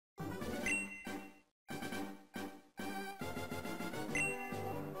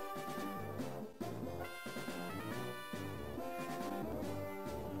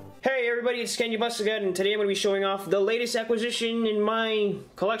everybody, it's KenYouBustAGut, and today I'm going to be showing off the latest acquisition in my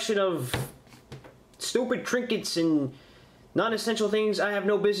collection of stupid trinkets and non-essential things I have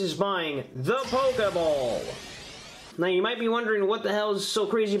no business buying, the Poké Ball. Now you might be wondering what the hell is so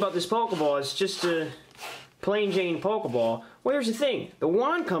crazy about this Poké Ball. It's just a plain Jane Poké Ball. Well, here's the thing. The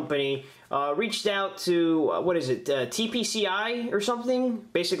Wand Company reached out to, what is it, TPCI or something?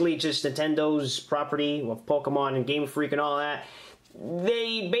 Basically just Nintendo's property of Pokemon and Game Freak and all that.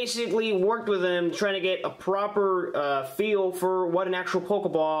 They basically worked with them trying to get a proper feel for what an actual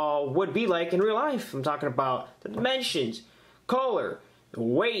Pokeball would be like in real life. I'm talking about the dimensions, color, the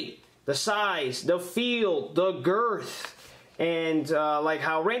weight, the size, the feel, the girth, and like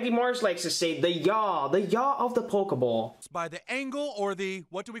how Randy Marsh likes to say, the yaw of the Pokeball. By the angle or the,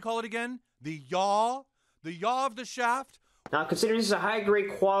 what do we call it again? The yaw of the shaft. Now consider this is a high-grade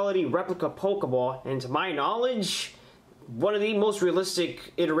quality replica Pokeball, and to my knowledge, one of the most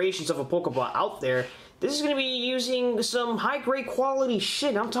realistic iterations of a Pokeball out there. This is going to be using some high-grade quality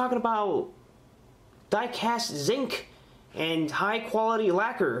shit. I'm talking about die-cast zinc and high-quality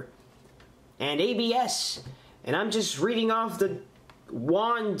lacquer and ABS. And I'm just reading off the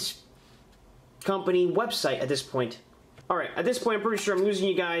Wand Company website at this point. Alright, at this point I'm pretty sure I'm losing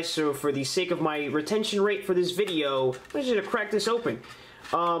you guys, so for the sake of my retention rate for this video, I'm just going to crack this open.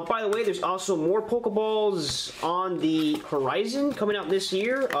 By the way, there's also more Pokeballs on the horizon coming out this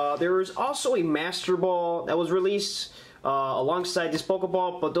year. There is also a Master Ball that was released alongside this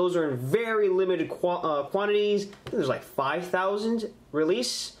Pokeball, but those are in very limited quantities. I think there's like 5,000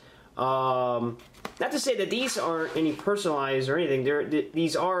 release. Not to say that these aren't any personalized or anything.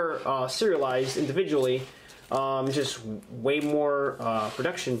 These are serialized individually. Just way more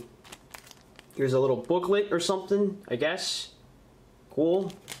production. Here's a little booklet or something, I guess.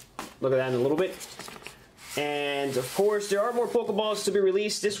 Cool. Look at that in a little bit. And of course, there are more Pokeballs to be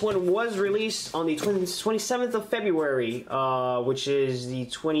released. This one was released on the 27th of February, which is the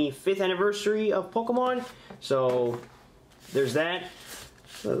 25th anniversary of Pokemon. So, there's that.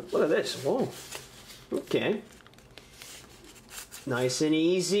 Look at this. Whoa. Okay. Nice and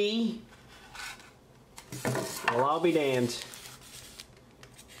easy. Well, I'll be damned.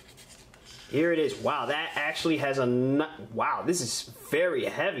 Here it is. Wow, that actually has a... Wow, this is very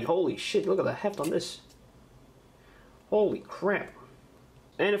heavy. Holy shit, look at the heft on this. Holy crap.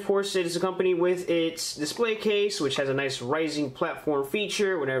 And of course, it is accompanied with its display case, which has a nice rising platform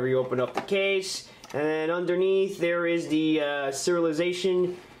feature whenever you open up the case. And then underneath, there is the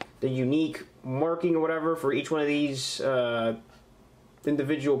serialization, the unique marking or whatever for each one of these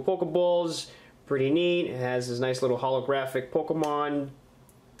individual Pokeballs. Pretty neat. It has this nice little holographic Pokemon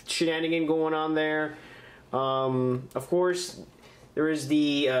shenanigan going on there. Of course, there is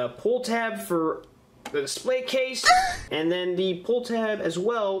the pull tab for the display case, and then the pull tab as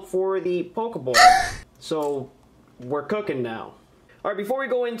well for the Pokeball. So, we're cooking now. Alright, before we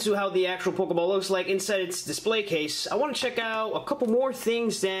go into how the actual Pokeball looks like inside its display case, I want to check out a couple more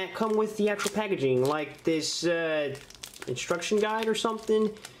things that come with the actual packaging, like this instruction guide or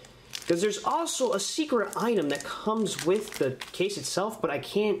something. Because there's also a secret item that comes with the case itself, but I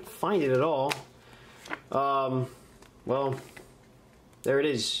can't find it at all. Well, there it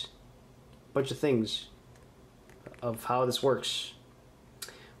is. Bunch of things of how this works.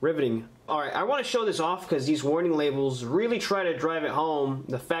 Riveting. Alright, I want to show this off because these warning labels really try to drive it home.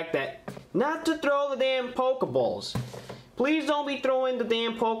 The fact that not to throw the damn Pokeballs. Please don't be throwing the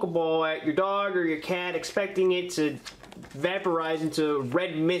damn Pokeball at your dog or your cat expecting it to vaporize into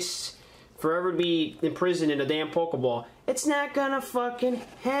red mist, forever to be imprisoned in a damn Pokeball. It's not gonna fucking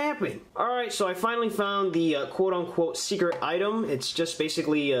happen. Alright, so I finally found the quote-unquote secret item. It's just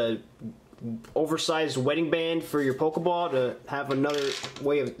basically a oversized wedding band for your Pokeball to have another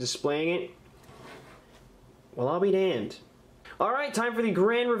way of displaying it. Well, I'll be damned. Alright, time for the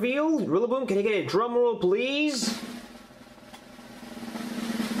grand reveal. Rillaboom, can I get a drum roll, please?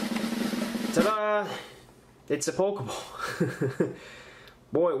 Ta-da! It's a Pokeball.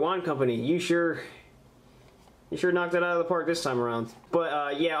 Boy, Wand Company, you sure knocked it out of the park this time around.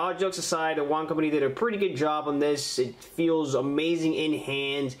 But yeah, all jokes aside, the Wand Company did a pretty good job on this. It feels amazing in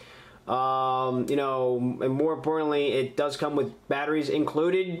hand. You know, and more importantly, it does come with batteries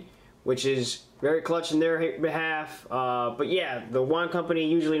included, which is very clutch in their behalf. But yeah, the Wand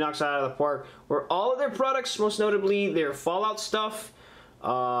Company usually knocks it out of the park. Where all of their products, most notably their Fallout stuff,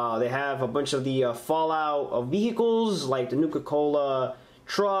 they have a bunch of the Fallout vehicles, like the Nuka-Cola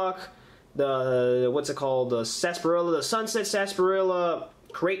truck, the, what's it called, the Sarsaparilla, the Sunset Sarsaparilla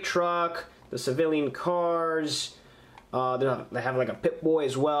crate truck, the civilian cars, they have like a Pip-Boy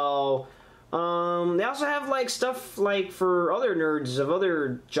as well, They also have like stuff like for other nerds of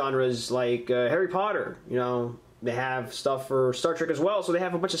other genres, like Harry Potter. You know, they have stuff for Star Trek as well. So they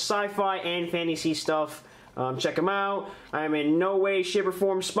have a bunch of sci-fi and fantasy stuff. Check them out. I am in no way, shape, or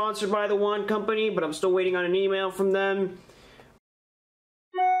form sponsored by the one company, but I'm still waiting on an email from them.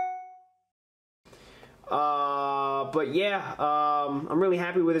 But yeah, I'm really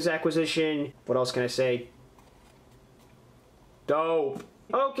happy with this acquisition. What else can I say? Dope.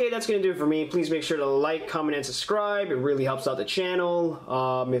 Okay, that's going to do it for me. Please make sure to like, comment, and subscribe. It really helps out the channel.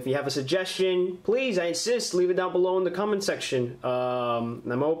 If you have a suggestion, please, I insist, leave it down below in the comment section.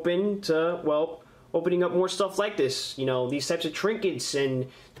 I'm open to, well, opening up more stuff like this. You know, these types of trinkets and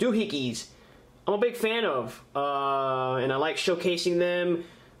doohickeys. I'm a big fan of. And I like showcasing them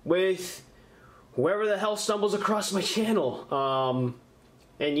with whoever the hell stumbles across my channel.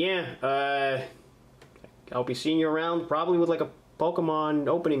 And yeah, I'll be seeing you around, probably with like a Pokemon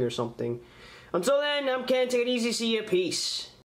opening or something. Until then, I'm Ken. Take it easy. See ya. Peace.